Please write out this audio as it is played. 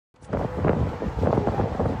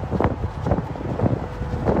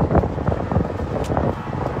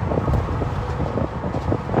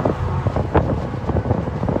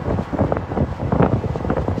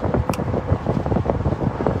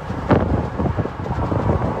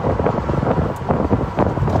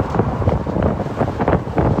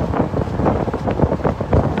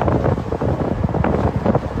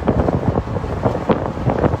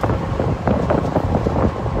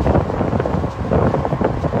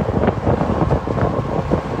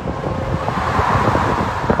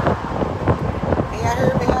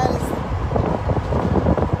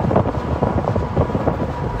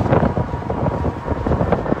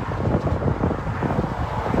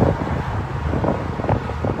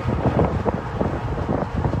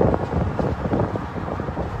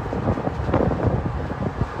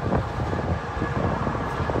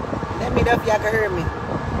know if y'all can hear me.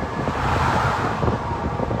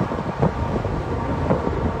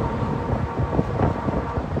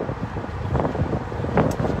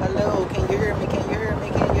 Hello, can you hear me? Can you hear me?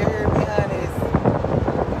 Can you hear me, honest?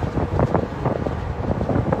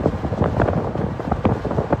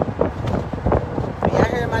 Can y'all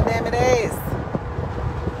hear my damn it ass?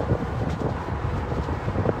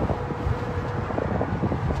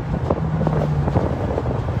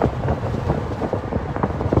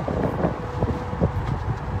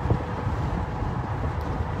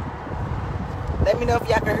 Let me know if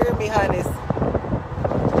y'all can hear me, honeys.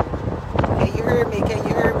 Can you hear me? Can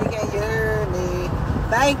you hear me? Can you hear me?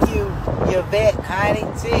 Thank you, Yvette, honey.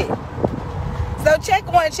 Shit. So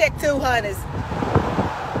check 1, check 2, honeys.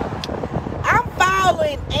 I'm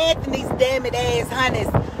following Anthony's damn it ass, honeys.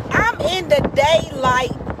 I'm in the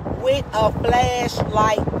daylight with a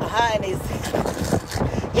flashlight, honeys.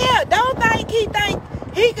 Yeah, don't think he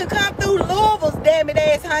could come through Louisville's damn it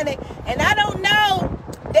ass, honey. And I don't know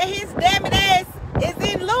that his damn it ass is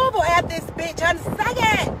in Louisville at this bitch, honey. I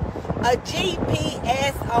got a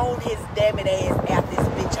GPS on his damn it ass at this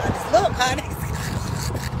bitch, honey. Look, honey.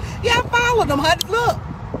 Yeah, I followed him, honey. Look.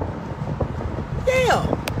 Yeah.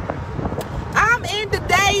 I'm in the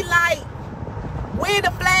daylight with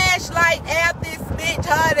a flashlight at this bitch,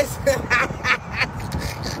 honey.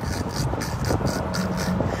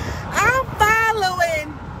 I'm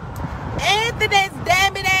following Anthony's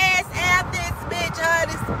damn it ass at this bitch,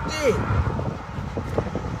 honey. Shit.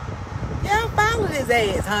 Yeah, I'm following his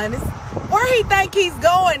ass, honey. Where he think he's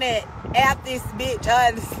going at this bitch,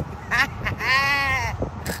 honey?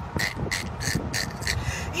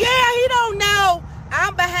 Yeah, he don't know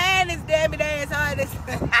I'm behind his damn it ass, honey.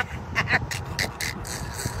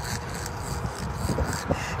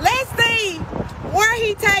 Let's see where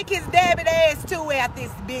he take his damn it ass to at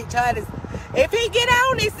this bitch, honey. If he get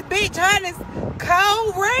on this bitch, honey,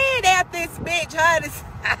 cold red at this bitch, honey.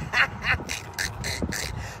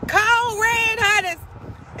 Cold red, honey.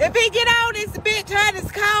 If he get on this bitch, honey,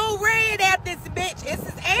 cold red at this bitch. This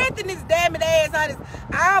is Anthony's damn it ass, honey.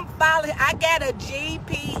 I'm following. I got a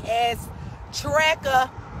GPS tracker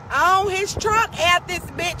on his truck at this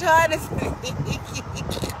bitch, honey.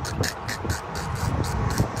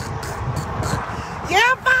 Yeah,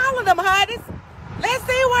 I'm following him, honey. Let's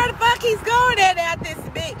see where the fuck he's going at this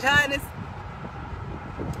bitch, honey.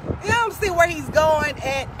 Yeah, I'm see where he's going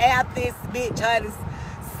at this bitch, honey.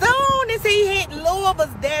 Soon as he hit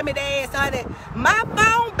Louisville's damn it ass, honey, my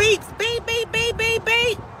phone beeps. Beep, beep, beep, beep,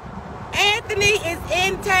 beep. Anthony is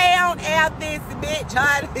in town at this bitch,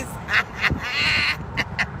 honey.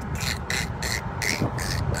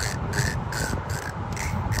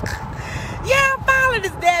 Yeah, I'm following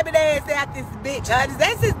this damn it ass at this bitch, honey.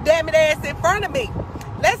 That's his damn it ass in front of me.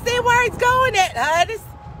 Let's see where he's going at, honey.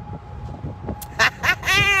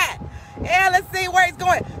 Yeah, let's see where he's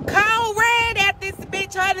going. Cold red at this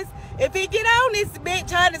bitch, honey. If he get on this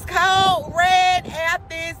bitch, honey, cold red at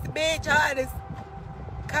this bitch, honey.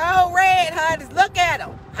 Cold red, honey. Look at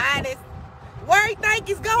him, honey. Where he think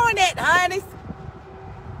he's going at, honey?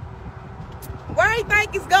 Where he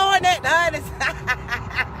think he's going at, honey?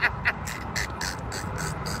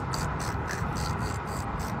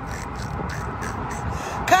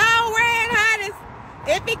 Cold red, honey.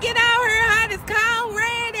 If he get out here, honey, cold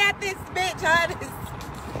red at this bitch, honey.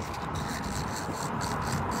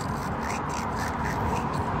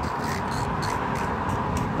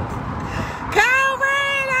 Cold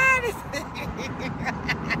red, honey.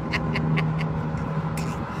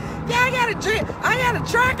 Yeah, I got a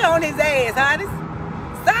track on his ass, honey.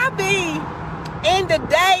 So I be in the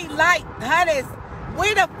daylight, honey,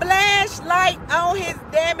 with a flashlight on his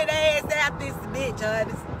damn it ass at this bitch,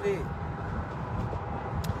 honey.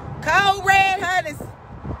 Cold red, honey.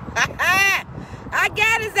 I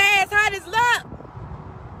got his ass, honey. Look.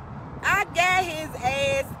 I got his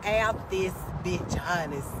ass out this bitch,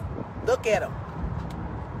 honey. Look at him.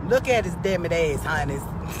 Look at his damn it ass, honey.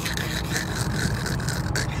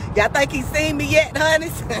 Y'all think he seen me yet,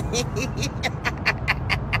 honey?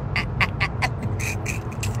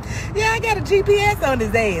 Yeah, I got a GPS on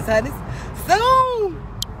his ass, honey.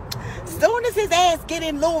 Soon as his ass get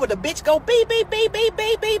in Louisville, the bitch go beep, beep, beep, beep,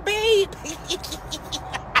 beep, beep, beep.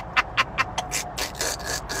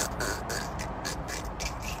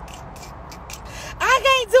 I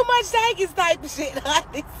can't do much taking type of shit,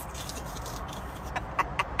 honey.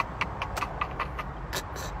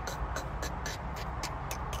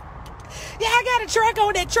 Yeah, I got a track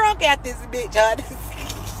on that trunk at this bitch, honey.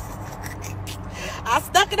 I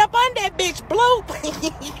stuck it up on that bitch, bloop.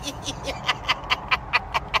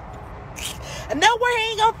 I know where he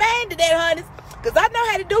ain't gonna find it at, honey. Because I know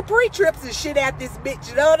how to do pre-trips and shit out this bitch.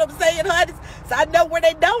 You know what I'm saying, honeys? So I know where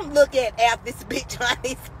they don't look at out this bitch,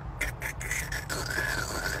 honeys.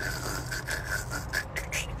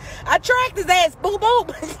 I tracked his ass. Boom, boom.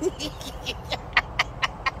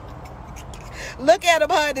 Look at him,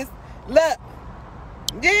 honeys. Look.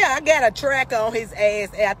 Yeah, I got a track on his ass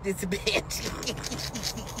out this bitch.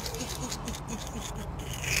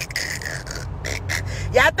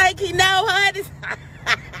 Y'all think he know, honeys?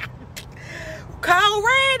 Cold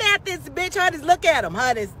red out this bitch, honeys. Look at him,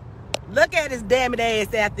 honeys. Look at his damn it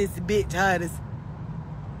ass out this bitch, honeys.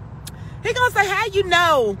 He gonna say, how you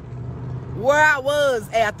know where I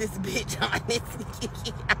was out this bitch, honeys?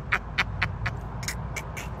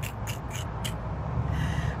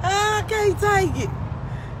 I can't take it.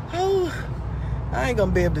 Oh, I ain't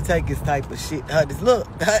gonna be able to take this type of shit, honeys. Look,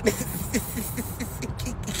 honeys.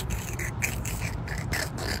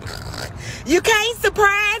 You can't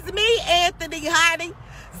surprise me, Anthony, honey.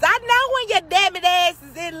 Cause I know when your damn it ass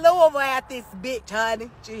is in Louisville out this bitch, honey.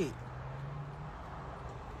 Shit.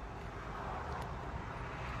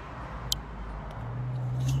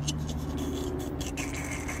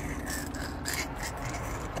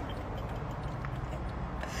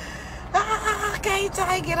 I can't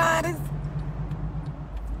take it, honey.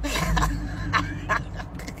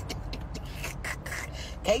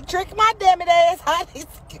 Can't trick my damn it ass, honey.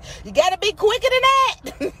 You gotta be quicker than that.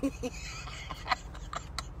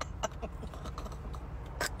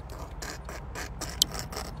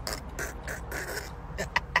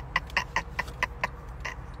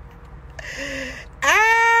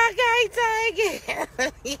 I can't take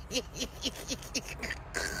it.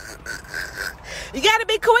 You gotta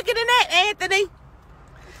be quicker than that, Anthony.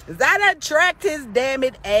 Cause I done tracked his damn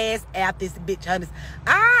it ass out this bitch, honey.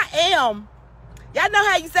 I am. Y'all know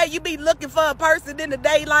how you say you be looking for a person in the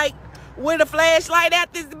daylight with a flashlight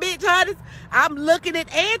at this bitch, honey? I'm looking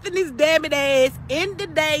at Anthony's damn it ass in the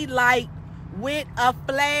daylight with a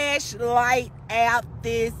flashlight out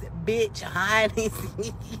this bitch, honey.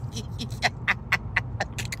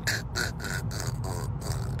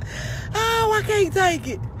 Oh, I can't take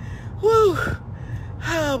it. Woo.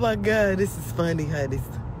 Oh my God, this is funny, honeys.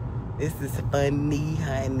 This is funny,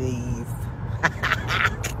 honeys.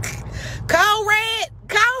 Cold red,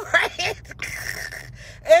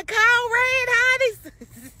 and cold red, honeys.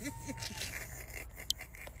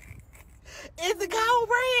 It's a cold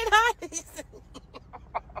red, honeys.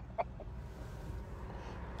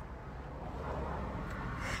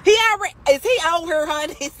 He already, is he on her,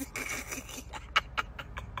 honeys?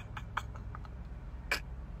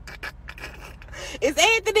 Is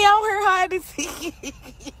Anthony on her, honeys?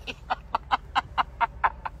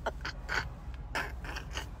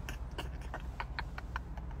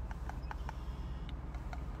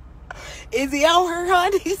 Is he on her,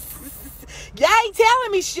 honeys? Y'all ain't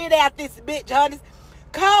telling me shit out this bitch, honeys.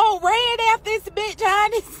 Cold red out this bitch,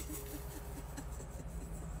 honeys.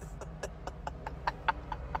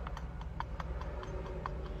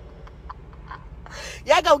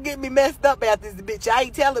 Y'all gonna get me messed up out this bitch. Y'all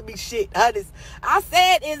ain't telling me shit, honeys. I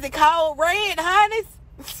said, is it cold red, honeys?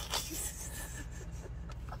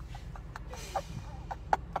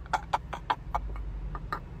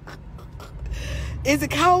 Is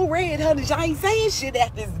it cold red, honey? Y'all ain't saying shit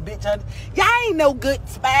at this bitch, honey. Y'all ain't no good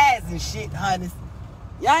spies and shit, honey.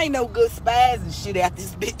 Y'all ain't no good spies and shit at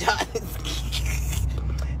this bitch, honey.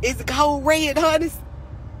 Is it cold red, honey?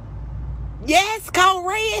 Yes, cold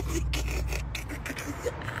red.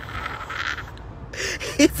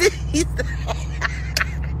 Is it?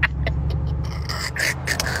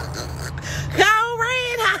 Cold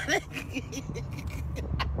red, honey.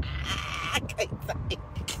 I can't say it.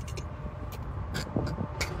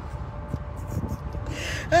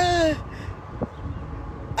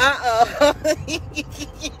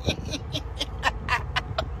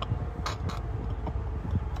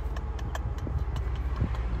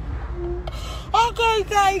 I can't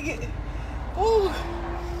take it. Ooh.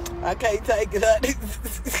 I can't take it, honey.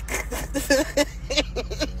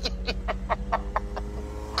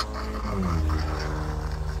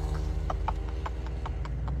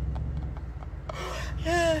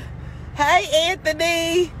 Hey,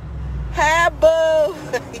 Anthony. Hi, boo.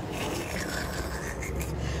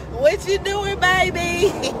 What you doing,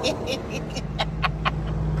 baby?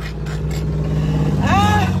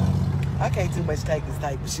 I can't too much take this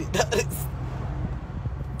type of shit, honest.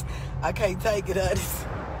 I can't take it, honest.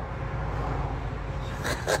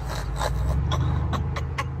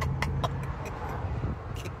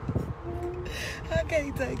 I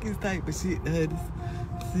can't take this type of shit, honest.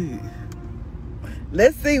 See.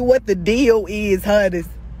 Let's see what the deal is, honest.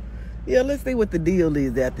 Yeah, let's see what the deal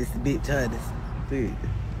is at this bitch, honest. See.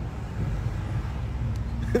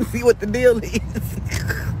 See what the deal is.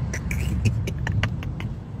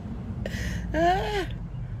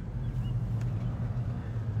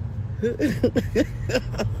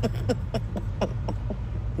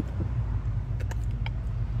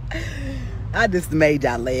 I just made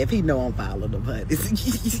y'all laugh. He know I'm following them, honey.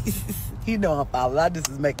 He know I'm following. I just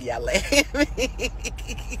is making y'all laugh.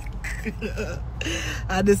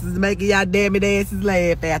 I just is making y'all damn it asses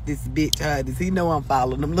laugh at this bitch, honey. He know I'm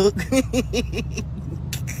following them. Look.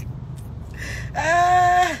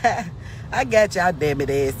 I got y'all damn it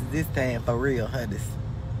asses this time for real, honey.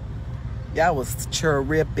 Y'all was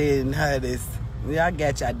tripping, honey. Y'all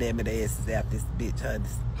got y'all damn it asses out this bitch, honey.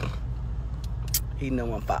 He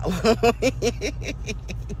know I'm following.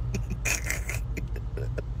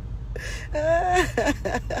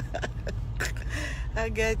 I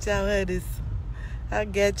got y'all honeys. I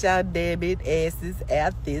got y'all damn it asses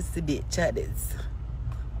out this bitch, honeys.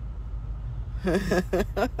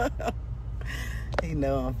 He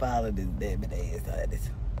know I'm following this damn it ass,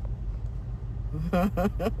 honeys.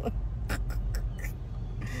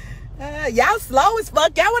 Y'all slow as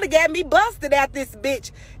fuck. Y'all would have got me busted out this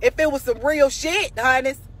bitch if it was some real shit,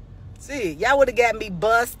 honeys. See, y'all would have got me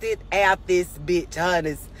busted out this bitch,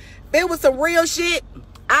 honeys. If it was some real shit,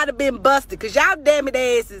 I'd have been busted. Because y'all damn it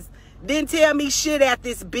asses didn't tell me shit out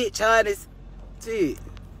this bitch, honeys. See,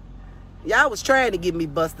 y'all was trying to get me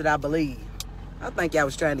busted, I believe. I think y'all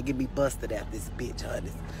was trying to get me busted out this bitch,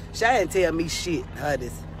 honeys. Y'all didn't tell me shit,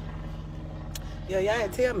 honeys. Yeah, y'all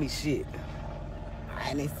didn't tell me shit,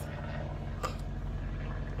 honeys.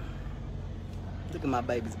 Look at my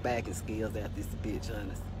baby's backing skills out this bitch,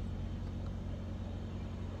 honest.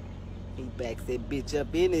 He backs that bitch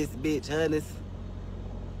up in this bitch, honest.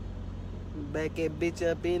 Back that bitch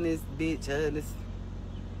up in this bitch, honest.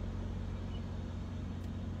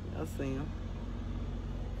 Y'all see him.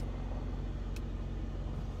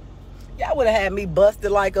 Y'all would have had me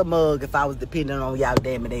busted like a mug if I was depending on y'all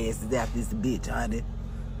damn it asses out this bitch, honey.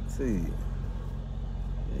 See.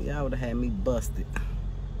 Y'all would have had me busted.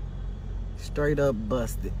 Straight up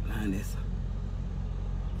busted, honey.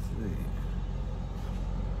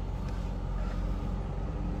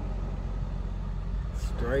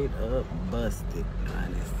 Straight up busted,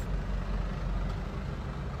 honey.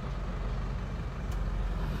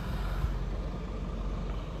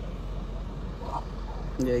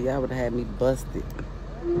 Yeah, y'all would have had me busted.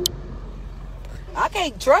 I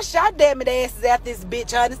can't trust y'all damn it asses out this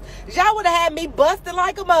bitch, honey. Y'all would have had me busted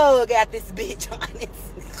like a mug out this bitch, honey.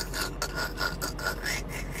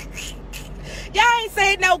 Y'all ain't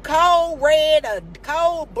saying no cold red or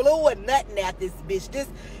cold blue or nothing out this bitch.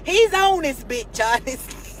 He's on this bitch,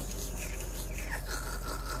 honest.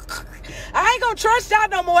 I ain't gonna trust y'all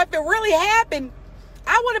no more. If it really happened,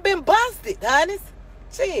 I would have been busted, honest.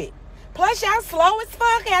 Shit. Plus, y'all slow as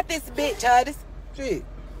fuck out this bitch, honest. Shit.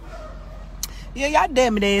 Yeah, y'all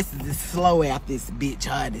damn it asses is slow out this bitch,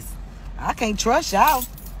 honest. I can't trust y'all.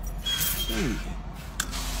 Shit.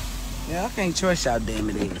 Yeah, I can't trust y'all damn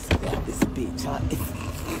it asses out this bitch, honest.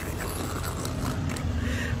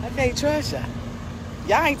 I can't trust y'all.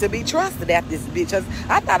 Y'all ain't to be trusted at this bitch.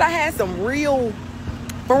 I thought I had some real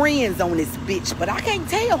friends on this bitch, but I can't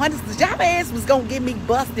tell, honey. Y'all ass was gonna get me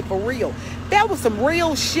busted for real. That was some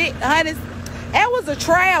real shit, honey. That was a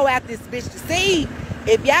trial out this bitch to see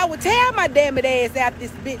if y'all would tell my damn it ass out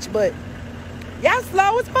this bitch, but y'all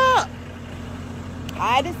slow as fuck.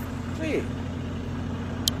 Honey, shit.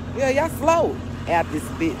 Yeah, y'all slow out this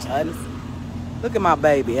bitch, honey. Look at my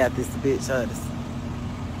baby out this bitch, honey.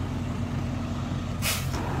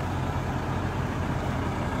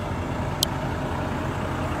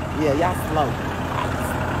 Yeah, y'all slow.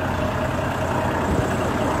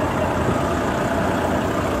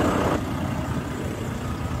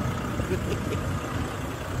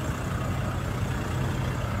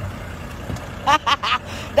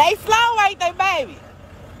 They slow, ain't they, baby?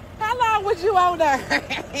 How long was you on there?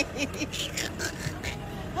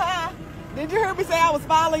 Huh? Did you hear me say I was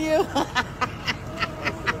following you?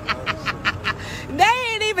 They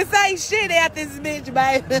ain't even say shit at this bitch,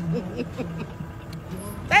 baby.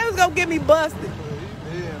 They was gonna get me busted.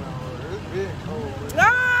 It's been cold.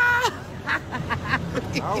 Ah!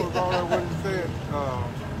 I was on there when you said,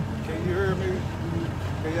 can you hear me?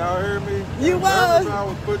 Can y'all hear me? You was. I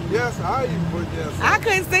was putting yes, I even put yes. I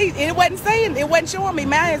couldn't see. It wasn't saying. It wasn't showing me.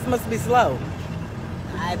 My ass must be slow.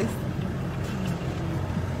 I just...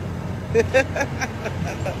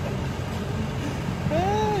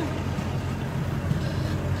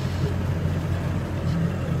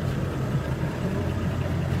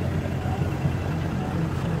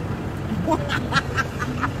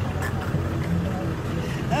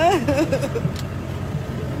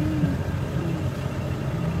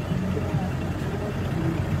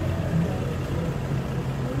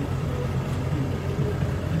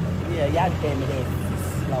 y'all damn it ass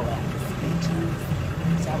slow out this bitch.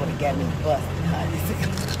 Y'all would have got me busted, honey.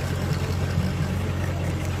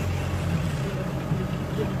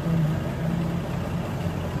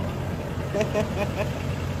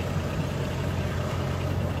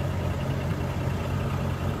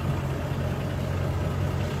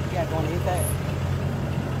 You got going to hit that?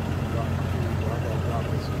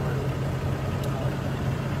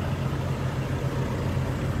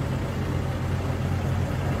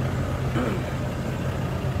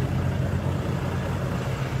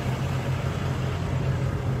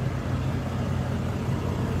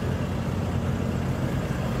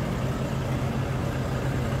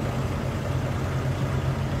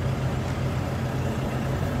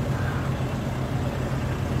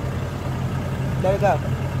 There you go.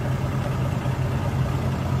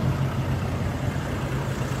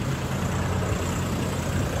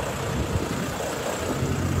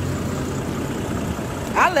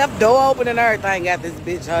 I left door open and everything got this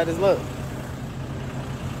bitch hard as look.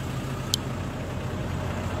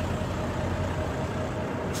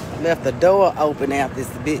 Left the door open out this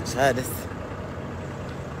bitch hard as.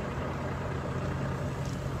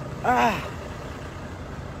 Ah.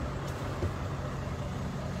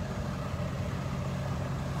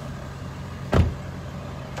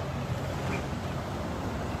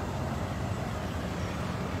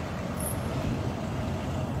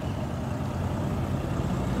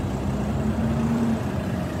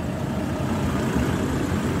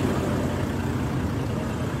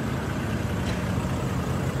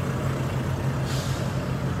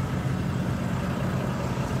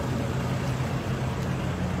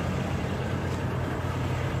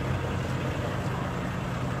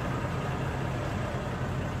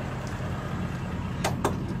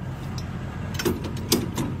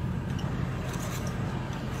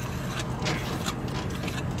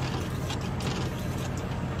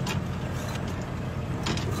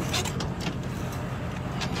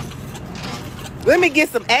 Let me get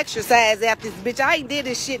some exercise out this bitch. I ain't did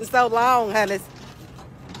this shit in so long, honey.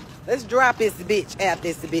 Let's drop this bitch out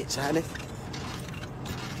this bitch, honey.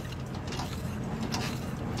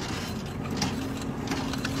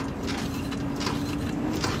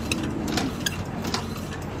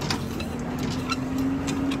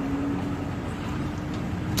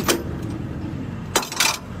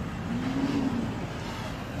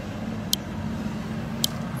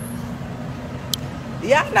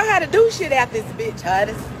 Y'all know how to do shit out this bitch, huh?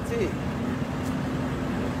 That's it.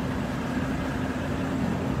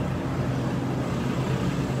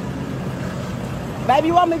 Baby,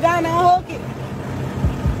 you want me to go down there and hook it?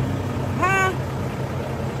 Huh?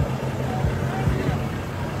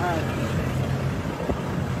 Alright.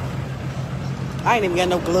 I ain't even got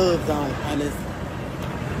no gloves on, honey.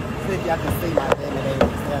 See if y'all can see my damn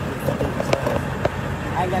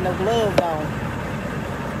I ain't got no gloves on.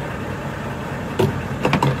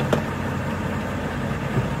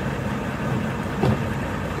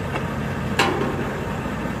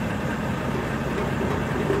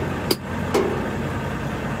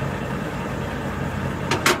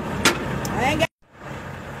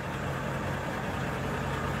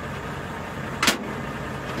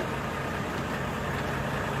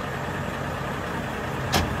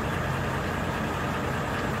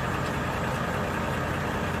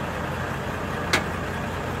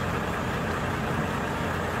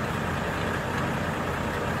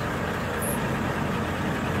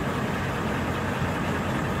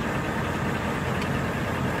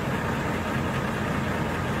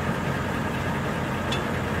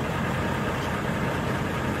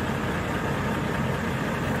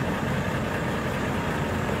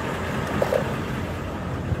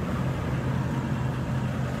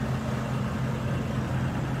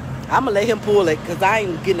 I'm gonna let him pull it, cause I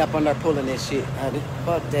ain't getting up on there pulling that shit, honey.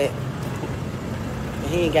 Fuck that. And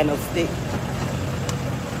he ain't got no stick.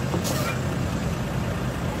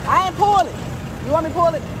 I ain't pulling. You want me to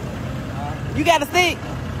pull it? You got a stick?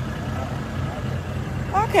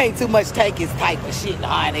 I can't too much take his type of shit,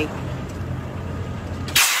 honey.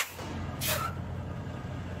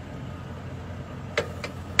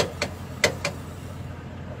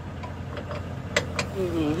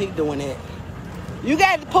 He doing that. You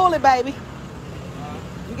got to pull it, baby.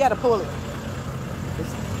 You got to pull it.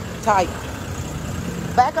 It's tight.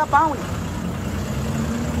 Back up on it.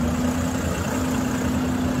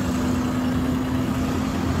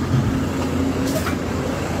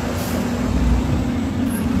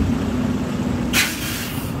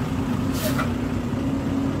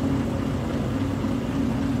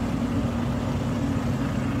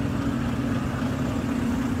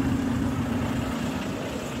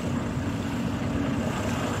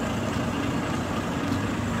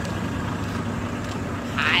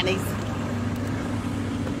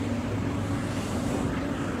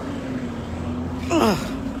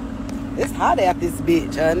 hot out this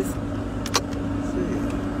bitch, honey.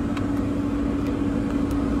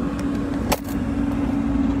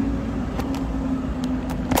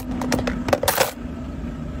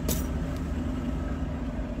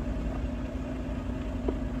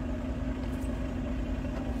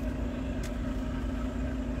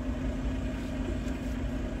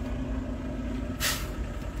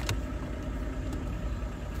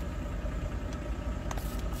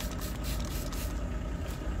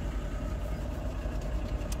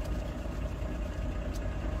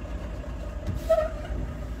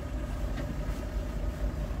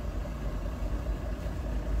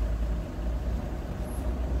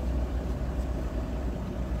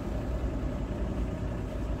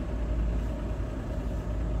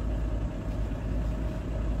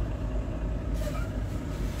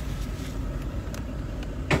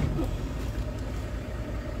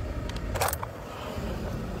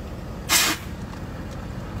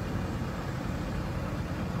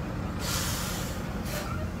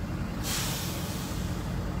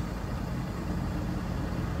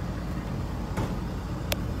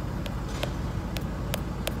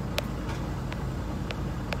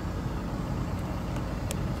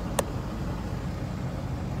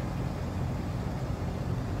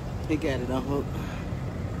 He got it on hook.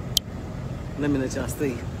 Let me let y'all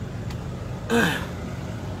see.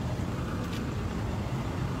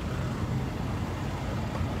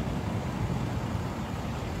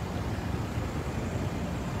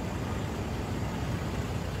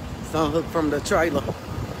 It's on hook from the trailer.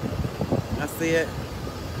 I see it.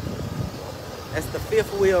 That's the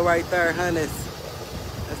fifth wheel right there, honey.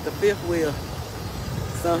 That's the fifth wheel.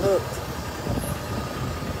 It's unhooked.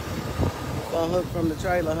 Hook from the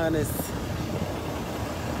trailer, honey. So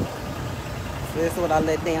that's what I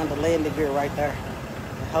let down, the landing gear right there.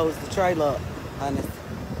 It holds the trailer up, honey.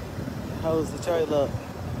 It holds the trailer up.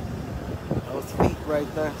 Those feet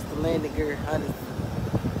right there. It's the landing gear, honey.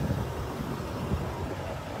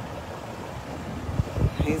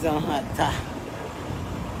 He's on hot top.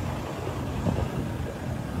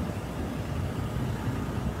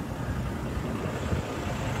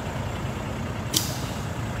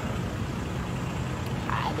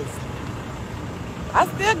 I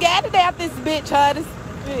still got it out this bitch, honey.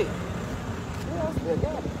 Shit. Yeah, I still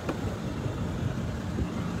got it.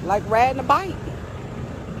 Like riding a bike.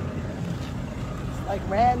 It's like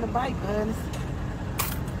riding a bike, honey.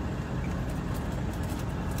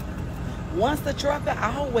 Once a trucker,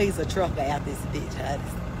 always a trucker out this bitch, honey.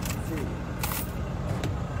 Shit.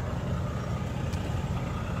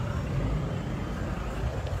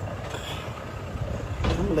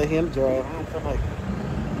 I'm gonna let him drive. I don't feel like it.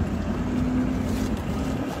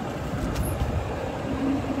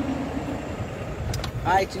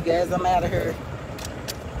 Alright, you guys, I'm out of here.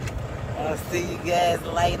 I'll see you guys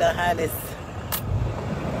later, honeys.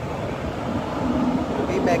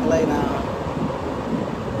 Be back later on.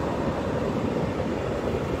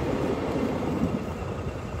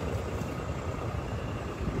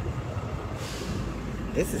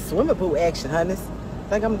 This is swimming pool action, honeys. I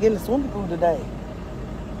think I'm getting a swimming pool today.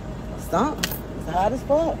 Stomp. It's hot as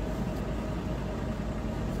fuck.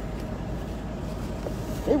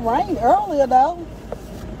 It rained earlier though.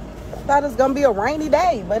 I thought it was gonna be a rainy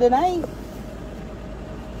day, but it ain't. It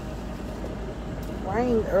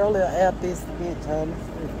rained earlier out this bitch, honey.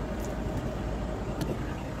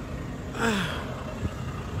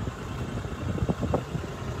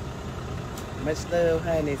 Much love,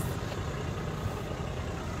 honeys.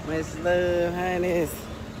 Much love, honeys.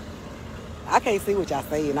 I can't see what y'all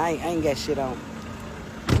saying. I ain't got shit on.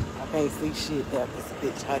 I can't see shit out this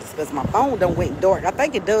bitch, honeys, because my phone done went dark. I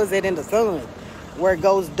think it does that in the sun, where it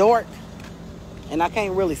goes dark, and I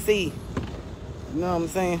can't really see. You know what I'm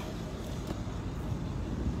saying?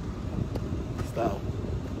 So.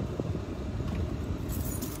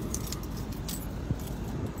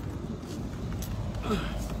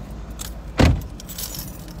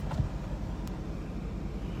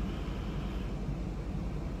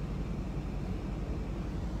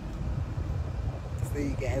 See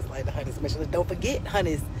you guys later, honeys. Make sure, don't forget,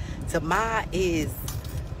 honeys, tomorrow is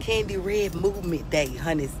Candy Red Movement Day,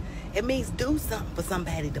 honeys. It means do something for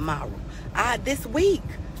somebody tomorrow. This week.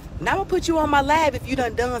 Now I'm gonna put you on my live if you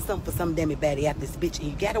done something for some damn baddie out this bitch. And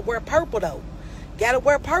you gotta wear purple though. Gotta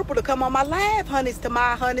wear purple to come on my live, honeys,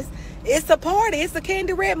 tomorrow, honeys. It's a party. It's a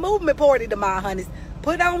Candy Red Movement party tomorrow, honeys.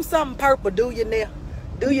 Put on something purple. Do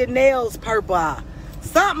your nails purple.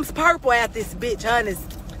 Something's purple out this bitch, honeys.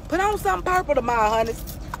 Put on something purple tomorrow, honeys.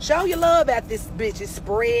 Show your love out this bitch. It's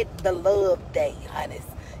Spread the Love Day, honeys.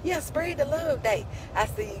 Yeah, Spread the Love Day. I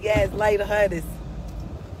see you guys later, honeys.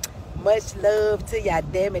 Much love to y'all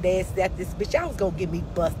damn it ass at this bitch. Y'all was gonna get me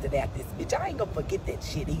busted at this bitch. I ain't gonna forget that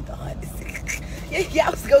shit either, honey. Y'all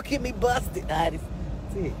was gonna get me busted, honey.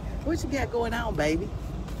 That's it. What you got going on, baby?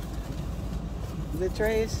 Is it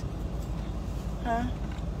trash? Huh?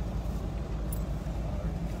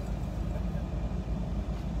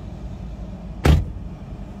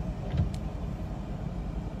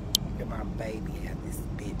 Look at my baby at this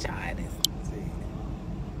bitch, honey.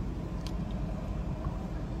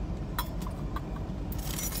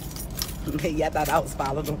 Yeah, I thought I was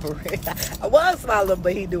following him for real. I was following him,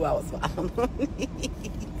 but he knew I was following him.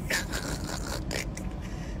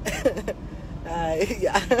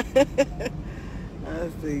 Yeah.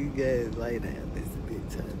 I'll see you guys later. This bitch.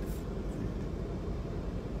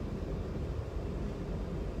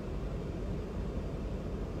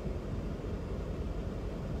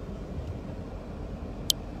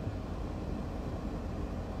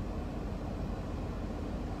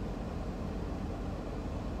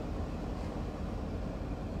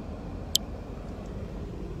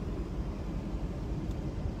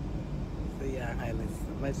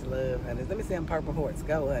 Much love, honey. Let me see them purple hearts.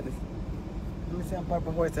 Go, honey. Let me see them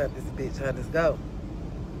purple hearts up this bitch, honey. Go.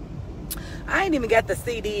 I ain't even got the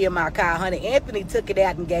CD in my car, honey. Anthony took it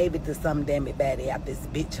out and gave it to some damn it baddie out this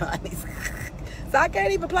bitch, honey. So I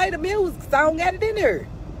can't even play the music because I don't got it in there.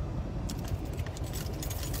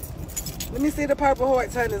 Let me see the purple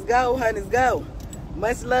hearts, honeys. Go, honeys. Go.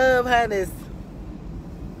 Much love, honeys.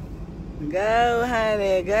 Go,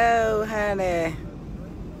 honey. Go, honey.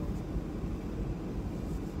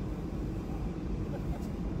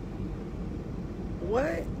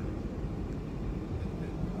 What?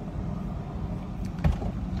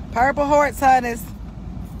 Purple hearts, honeys.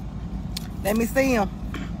 Let me see them.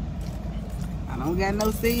 I don't got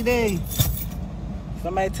no CD.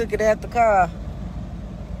 Somebody took it out the car.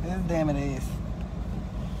 This damn it is.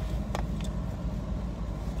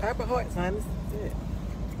 Purple hearts, honeys. That's it.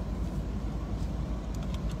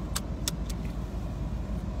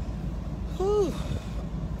 Whew.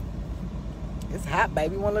 It's hot,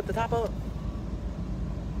 baby. You want to lift the top up?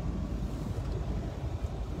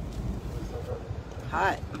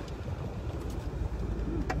 Hot.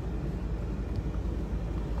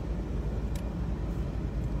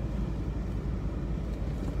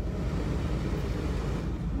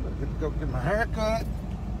 Go get my hair cut.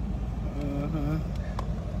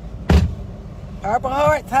 Purple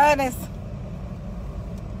hearts, honeys.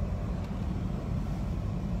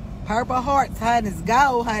 Purple hearts, honeys.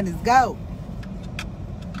 Go, honeys. Go.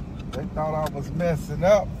 They thought I was messing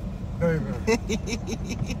up, baby.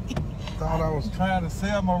 Thought I was trying to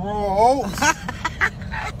sell my raw oats.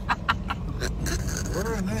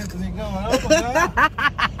 Where is Anthony going over there?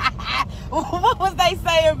 What was they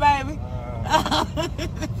saying, baby? I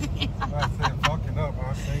said fucking up.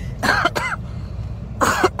 I seen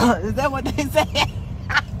Is that what they said?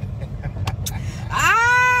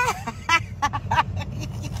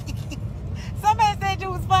 Somebody said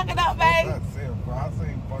you was fucking up, baby. I said, bro, I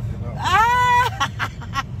seen fucking up.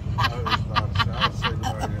 I just started shouting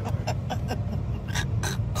right here.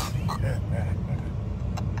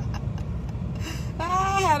 I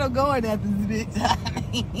had him going at this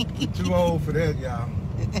bitch. Too old for that, y'all.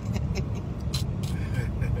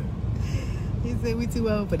 He said we too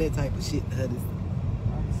old for that type of shit, honey.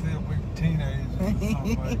 I can see if we teenagers or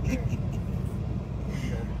something like that.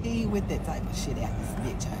 He ain't with that type of shit out this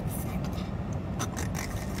bitch, honey.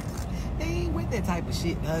 He ain't with that type of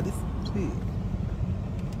shit, honey.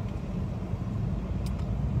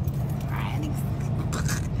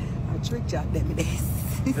 I tricked y'all, damn it ass.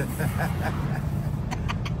 They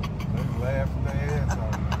laughing their ass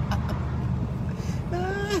off.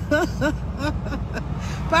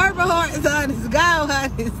 Purple hearts, honeys. Go,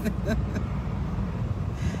 honeys.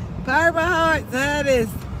 Purple hearts, honeys.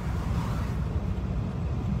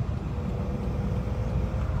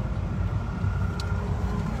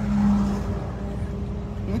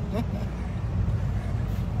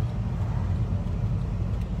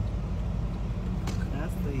 I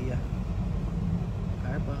see ya.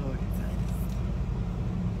 Purple hearts, honeys.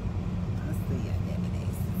 I see ya, damn it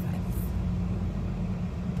ass, honeys.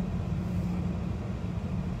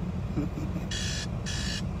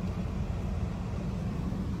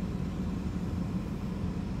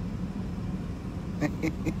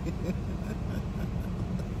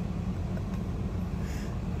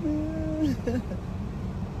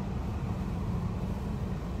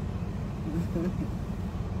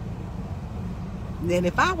 Then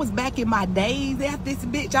if I was back in my days after this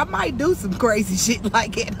bitch, I might do some crazy shit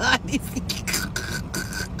like that, honestly.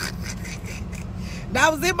 I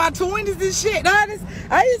was in my 20s and shit, honest.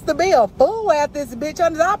 I used to be a fool out this bitch,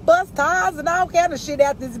 honey. I bust tires and all kind of shit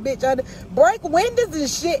out this bitch, honey. Break windows and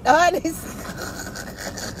shit, honey.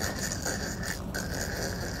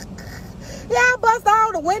 Yeah, I bust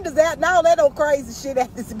all the windows out and all that old crazy shit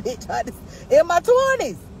out this bitch, honey. In my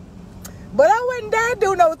 20s. But I wouldn't dare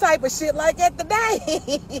do no type of shit like that today.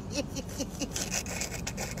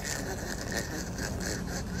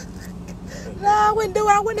 No, I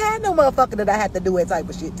wouldn't have no motherfucker that I had to do that type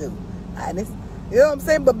of shit to. Honest. You know what I'm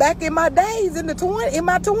saying? But back in my days, in my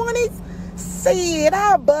 20s, shit,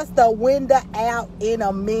 I'll bust a window out in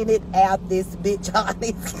a minute out this bitch,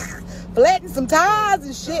 honest. Flatten some tires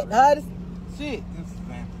and shit, honest. Shit. This is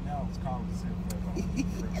Anthony. I was calling to see if they can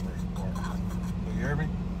you hear me?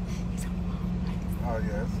 Oh,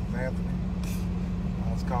 yeah, this is Anthony. I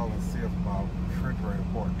was calling to see if my refrigerator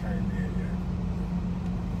report came in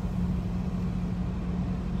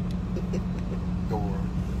yet. Door.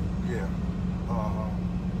 Yeah.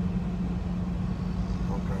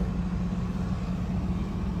 Okay.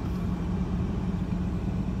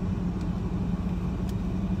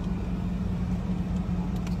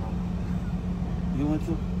 You want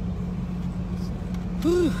to?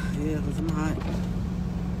 Yeah, because I'm hot.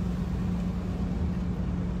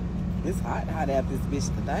 It's hot out this bitch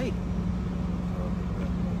today.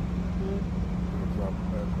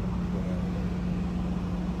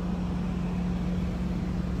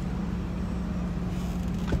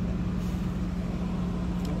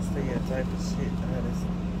 Stay that type of shit.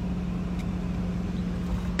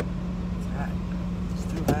 It's hot. It's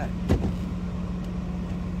too hot.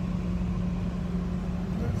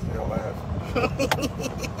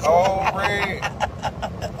 Cold red.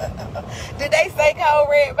 Did they say cold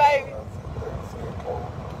red, baby?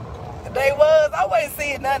 They was. I wasn't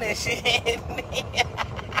seeing none of that shit.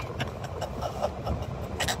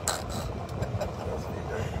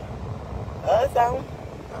 Us on?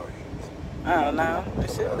 I don't know.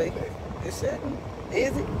 It should be. It shouldn't.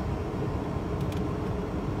 Is it?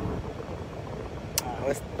 Oh,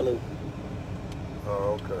 it's blue.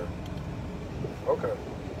 Oh, okay. Okay.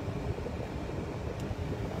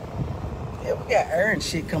 Yeah, we got earned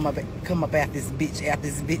shit come up out this bitch,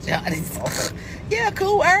 honest. Okay. Yeah,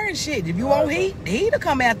 cool earned shit. If you want heat'll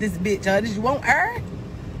come out this bitch, honest. You want earn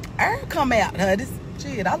come out, honest.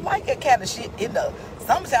 Shit, I like that kind of shit in the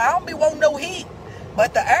summertime. I don't be wanting no heat,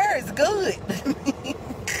 but the air is good.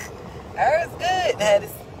 Air is good,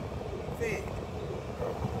 honest. See.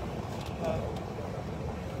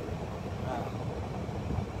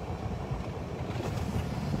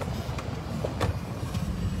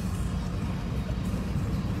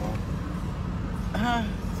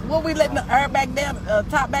 What we letting the air back down,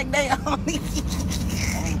 top back down? I'll put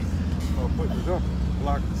it up,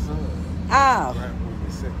 block the sun. Oh. Right when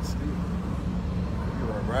we sit still.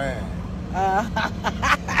 You're a ride.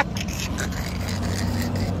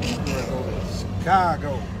 You're gonna go to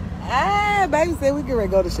Chicago. Baby said we can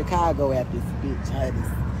go to Chicago after this bitch, honey.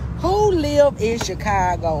 Who live in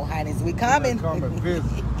Chicago, honey? We coming. Come and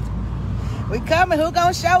visit. We coming. Who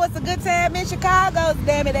gonna show us a good time in Chicago?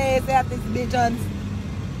 Damn it ass after this bitch, honey.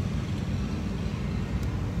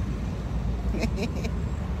 Oh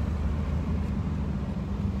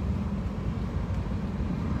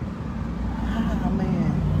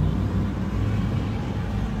man.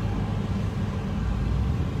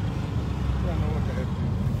 I don't know what the heck.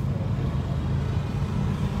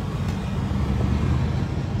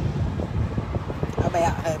 I'm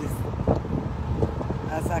out, honey.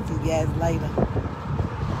 I'll talk to you guys later.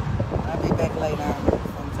 I'll be back later on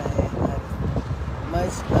sometime, honey.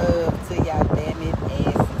 Much love to y'all damn it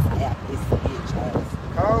asses out this bitch, honey.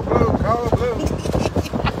 Cold blue, cold blue.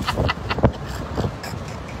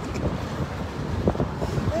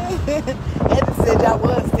 Eddie said y'all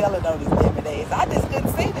was telling on these damn days. I just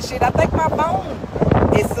couldn't see the shit. I think my phone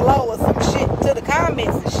is slow or some shit to the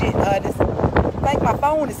comments and shit, honey. I think my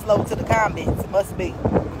phone is slow to the comments. It must be.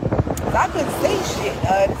 Cause I couldn't see shit,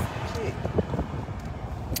 honey. Shit.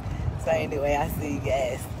 So anyway, I see you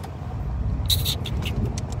guys.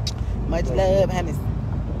 Much love, honey.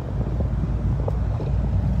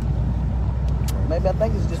 Maybe I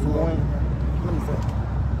think it's just one. Let me see.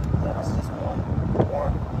 Yeah, it's just one.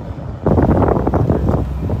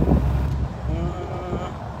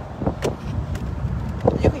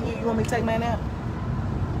 You want me to take mine out?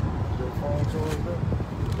 Your phone charged up?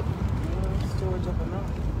 Storage up or not?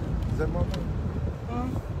 Is that my phone?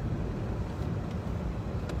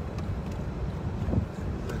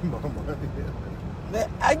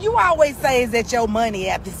 You always say, is that your money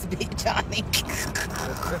at this bitch, Johnny?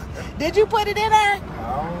 Did you put it in there? I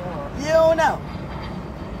don't know. You don't know.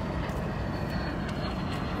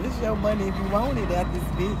 It's your money if you want it out this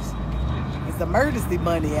bitch. It's emergency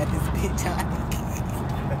money at this bitch, honey.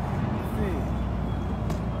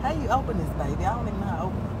 How you open this, baby? I don't even know how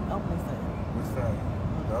to open this thing. Which side?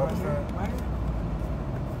 The other side? Right here.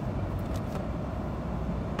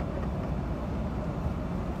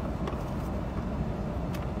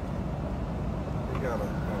 He got a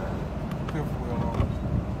fifth wheel on it.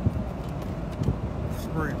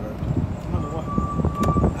 Screw, baby.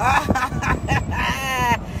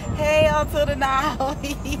 Hell to the no.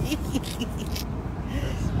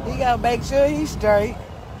 He gotta make sure he's straight.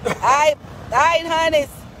 Alright, honeys.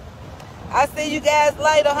 I'll see you guys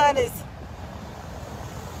later, honeys.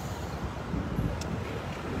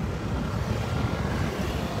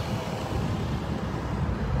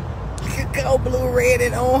 Go blue, red,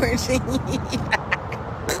 and orange. It's too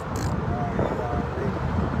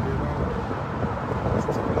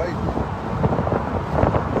late.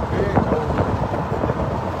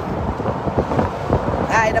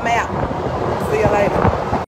 Alright, I'm out. See you later.